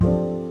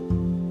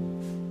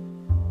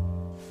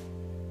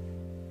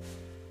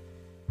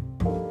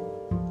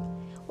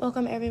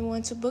Welcome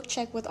everyone to Book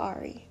Check with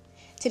Ari.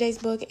 Today's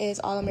book is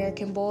All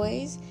American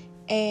Boys,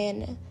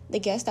 and the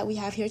guest that we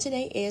have here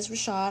today is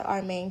Rashad,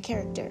 our main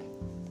character.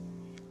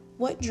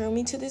 What drew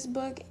me to this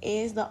book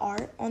is the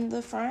art on the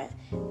front.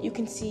 You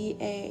can see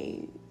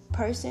a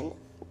person,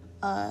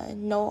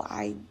 no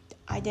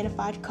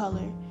identified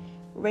color,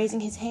 raising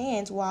his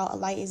hands while a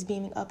light is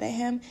beaming up at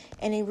him,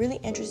 and it really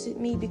interested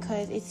me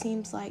because it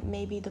seems like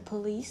maybe the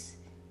police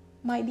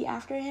might be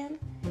after him,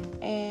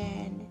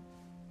 and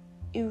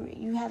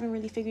you haven't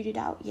really figured it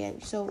out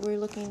yet, so we're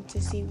looking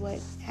to see what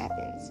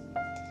happens.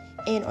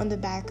 And on the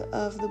back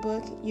of the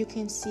book, you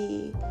can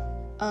see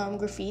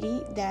graffiti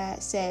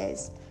that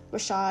says,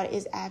 Rashad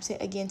is absent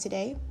again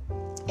today,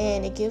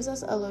 and it gives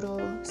us a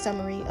little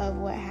summary of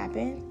what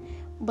happened,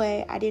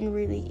 but I didn't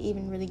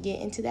really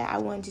get into that. I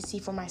wanted to see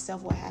for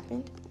myself what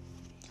happened.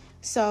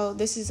 So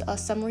this is a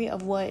summary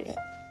of what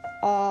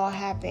all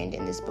happened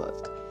in this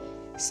book.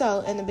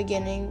 So in the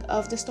beginning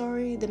of the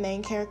story, the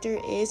main character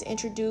is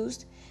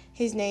introduced.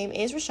 His name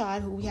is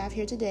Rashad, who we have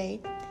here today.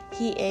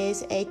 He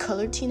is a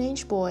colored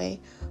teenage boy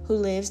who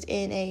lives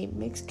in a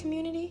mixed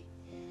community.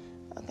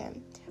 Okay.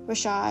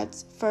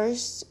 Rashad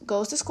first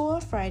goes to school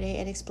on Friday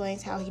and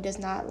explains how he does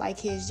not like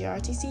his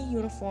JRTC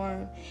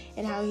uniform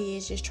and how he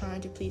is just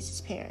trying to please his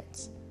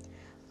parents.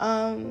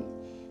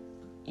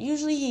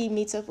 Usually he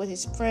meets up with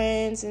his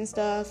friends and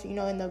stuff, in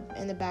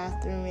the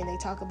bathroom, and they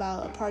talk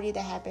about a party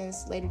that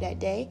happens later that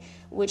day,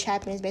 which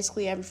happens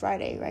basically every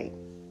Friday, right?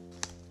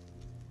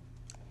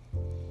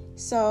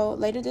 So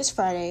later this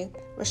Friday,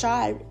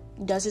 Rashad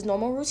does his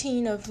normal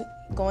routine of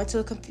going to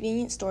a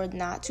convenience store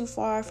not too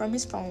far from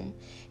his phone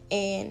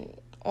and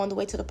on the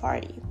way to the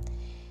party.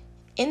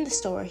 In the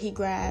store, he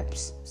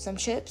grabs some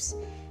chips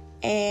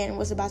and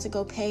was about to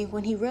go pay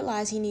when he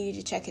realized he needed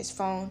to check his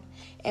phone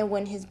and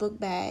went in his book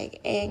bag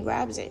and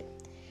grabs it.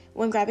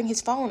 When grabbing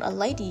his phone, a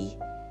lady,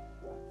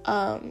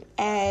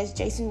 as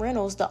Jason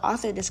Reynolds, the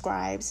author,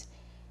 describes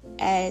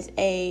as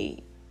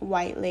a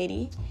white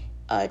lady,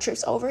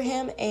 trips over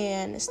him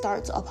and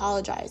starts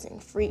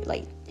apologizing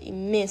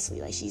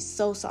immensely, like she's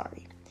so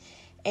sorry.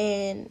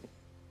 And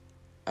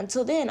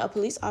until then, a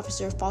police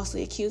officer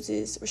falsely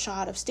accuses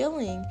Rashad of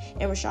stealing,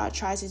 and Rashad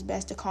tries his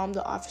best to calm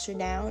the officer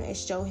down and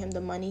show him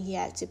the money he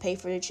had to pay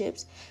for the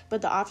chips,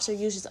 but the officer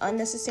uses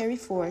unnecessary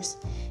force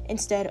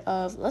instead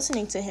of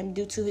listening to him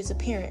due to his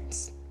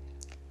appearance.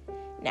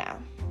 Now,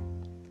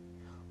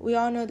 we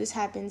all know this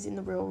happens in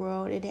the real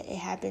world. It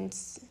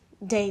happens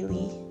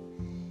daily.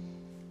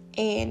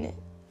 And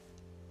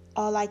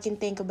all I can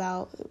think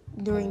about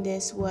during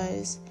this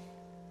was,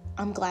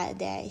 I'm glad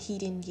that he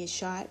didn't get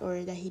shot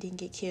or that he didn't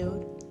get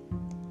killed.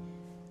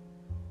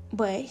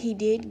 But he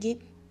did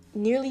get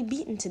nearly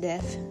beaten to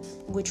death,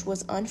 which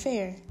was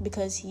unfair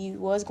because he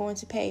was going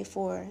to pay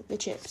for the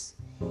chips.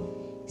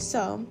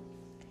 So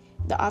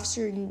the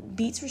officer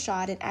beats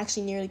Rashad and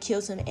actually nearly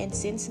kills him and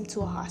sends him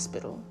to a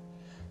hospital.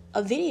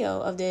 A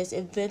video of this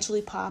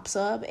eventually pops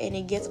up and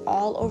it gets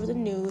all over the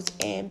news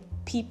and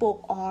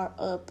people are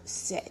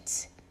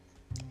upset.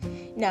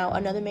 Now,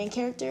 another main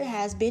character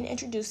has been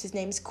introduced. His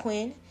name is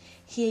Quinn.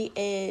 He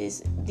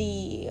is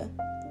the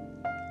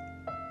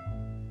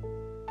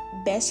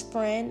best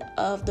friend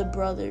of the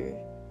brother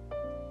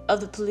of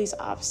the police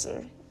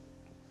officer.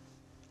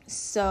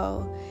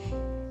 So,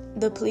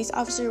 the police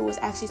officer was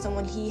actually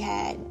someone he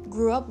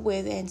grew up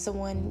with and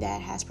someone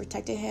that has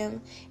protected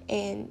him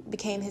and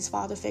became his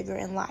father figure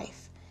in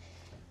life.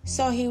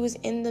 So, he was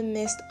in the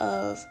midst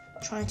of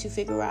trying to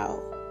figure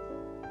out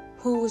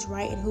who was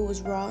right and who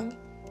was wrong,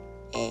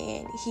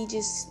 and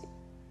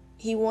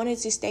he wanted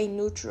to stay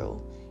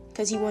neutral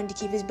because he wanted to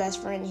keep his best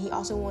friend, and he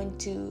also wanted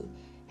to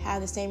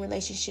have the same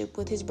relationship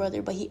with his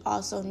brother, but he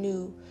also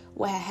knew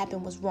what had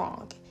happened was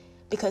wrong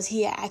because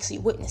he had actually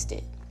witnessed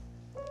it.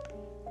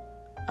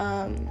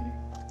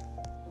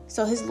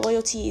 So his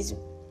loyalty is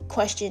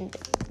questioned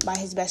by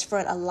his best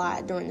friend a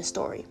lot during the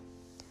story.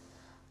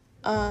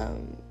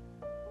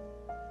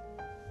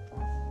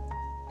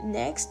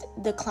 Next,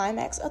 the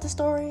climax of the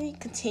story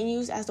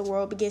continues as the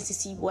world begins to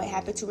see what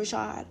happened to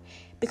Rashad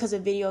because a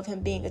video of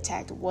him being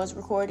attacked was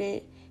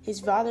recorded. His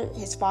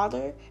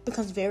father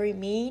becomes very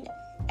mean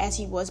as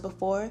he was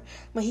before,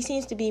 but he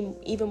seems to be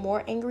even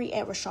more angry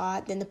at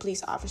Rashad than the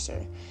police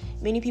officer.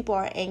 Many people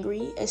are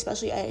angry,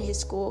 especially at his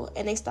school,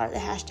 and they start the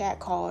hashtag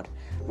called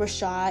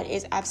Rashad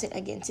is absent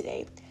again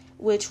today,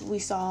 which we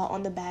saw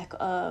on the back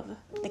of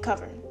the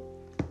cover.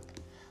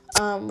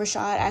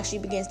 Rashad actually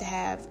begins to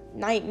have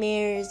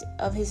nightmares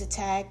of his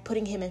attack,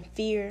 putting him in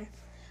fear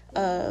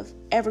of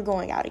ever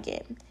going out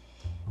again.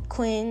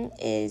 Quinn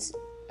is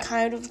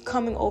kind of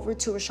coming over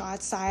to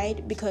Rashad's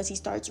side because he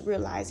starts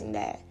realizing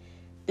that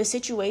the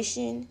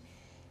situation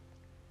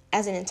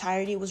as an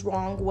entirety was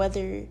wrong,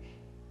 whether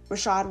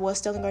Rashad was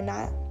stealing or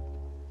not,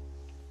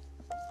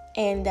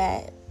 and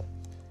that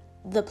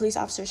the police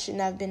officer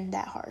shouldn't have been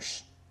that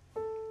harsh.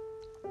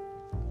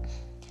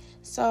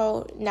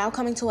 So now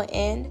coming to an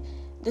end,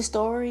 the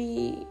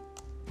story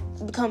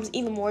becomes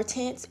even more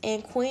tense,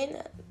 and Quinn,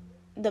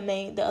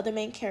 the other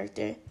main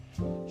character,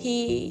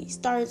 he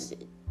starts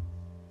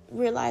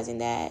realizing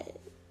that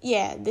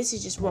yeah, this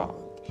is just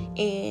wrong.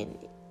 And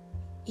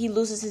he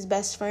loses his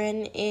best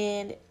friend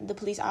and the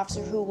police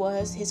officer who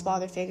was his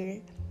father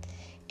figure.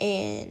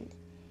 And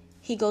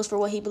he goes for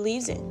what he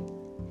believes in.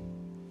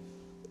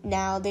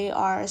 Now they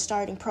are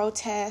starting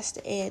protests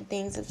and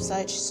things of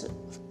such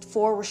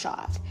for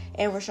Rashad.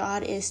 And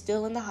Rashad is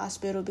still in the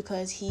hospital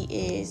because he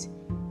is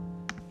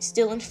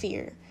still in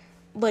fear.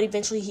 But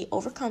eventually he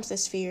overcomes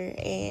this fear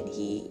and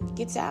he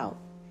gets out.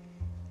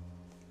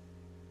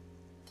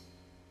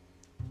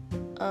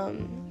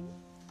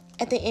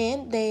 At the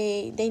end,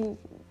 they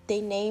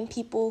name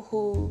people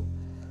who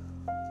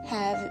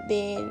have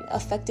been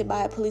affected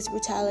by police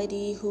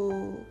brutality,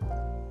 who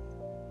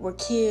were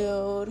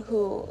killed,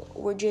 who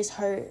were just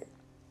hurt.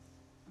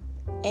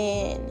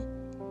 And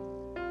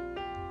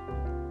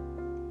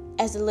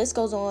as the list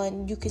goes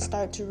on, you can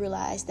start to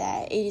realize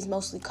that it is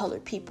mostly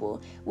colored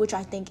people, which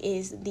I think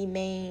is the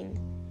main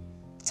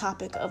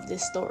topic of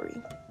this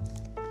story.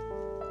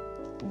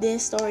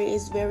 This story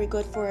is very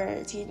good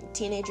for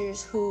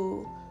teenagers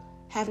who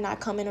have not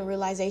come in a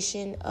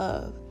realization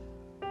of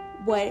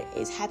what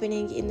is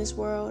happening in this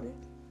world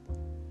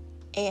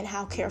and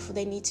how careful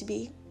they need to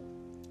be.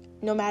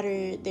 No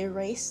matter their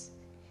race,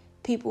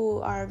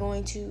 people are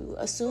going to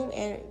assume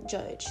and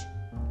judge.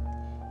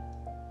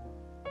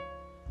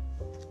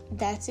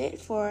 That's it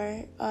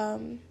for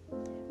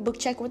Book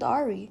Check with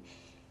Ari.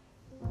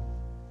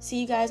 See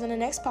you guys on the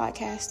next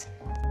podcast.